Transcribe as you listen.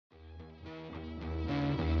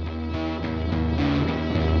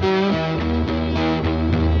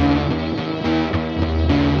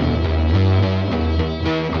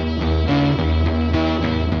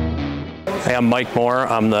I'm Mike Moore.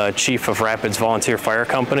 I'm the Chief of Rapids Volunteer Fire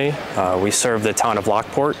Company. We serve the town of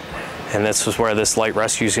Lockport, and this is where this light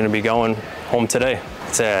rescue is going to be going home today.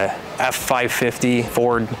 It's a F550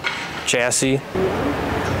 Ford chassis.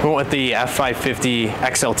 We went with the F550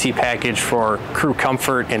 XLT package for crew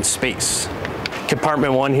comfort and space.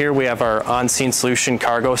 Compartment 1 here, we have our OnScene Solutions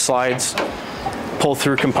cargo slides.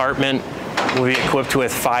 Pull-through compartment will be equipped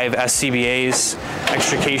with 5 SCBAs,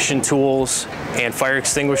 extrication tools, and fire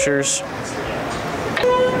extinguishers.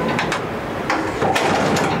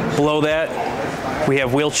 Below that, we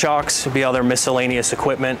have wheel chocks, will be other miscellaneous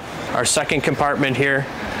equipment. Our second compartment here,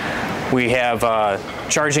 we have a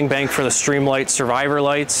charging bank for the Streamlight Survivor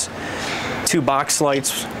lights, 2 box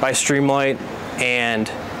lights by Streamlight,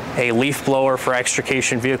 and a leaf blower for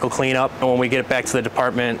extrication vehicle cleanup. And when we get it back to the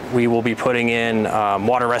department, we will be putting in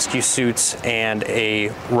water rescue suits and a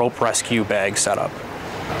rope rescue bag setup.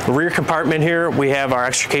 The rear compartment here, we have our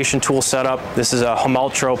extrication tool set up. This is a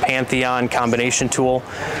Hamaltro Pantheon combination tool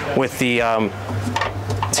with the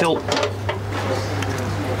tilt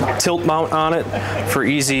mount on it for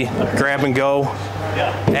easy grab and go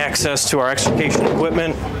access to our extrication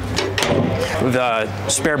equipment. The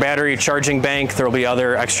spare battery charging bank, there will be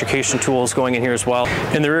other extrication tools going in here as well.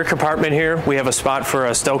 In the rear compartment here, we have a spot for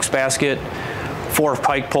a Stokes basket, 4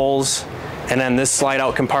 pike poles, and then this slide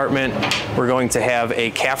out compartment, we're going to have a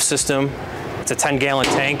calf system. It's a 10-gallon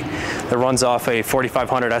tank that runs off a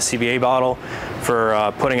 4500 SCBA bottle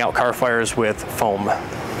for putting out car fires with foam.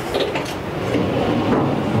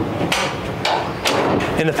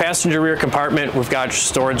 In the passenger rear compartment, we've got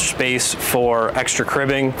storage space for extra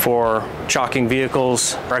cribbing, for chalking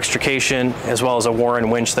vehicles, for extrication, as well as a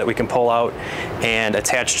Warren winch that we can pull out and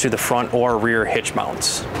attach to the front or rear hitch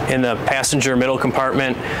mounts. In the passenger middle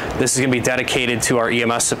compartment, this is going to be dedicated to our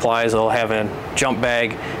EMS supplies. It'll have a jump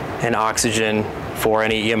bag and oxygen for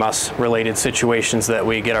any EMS related situations that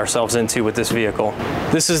we get ourselves into with this vehicle.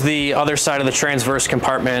 This is the other side of the transverse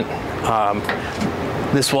compartment.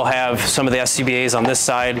 This will have some of the SCBAs on this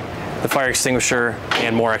side, the fire extinguisher,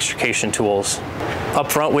 and more extrication tools.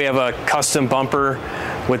 Up front, we have a custom bumper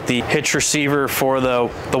with the hitch receiver for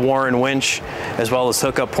the Warren winch, as well as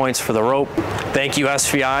hookup points for the rope. Thank you,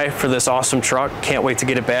 SVI, for this awesome truck. Can't wait to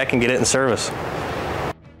get it back and get it in service.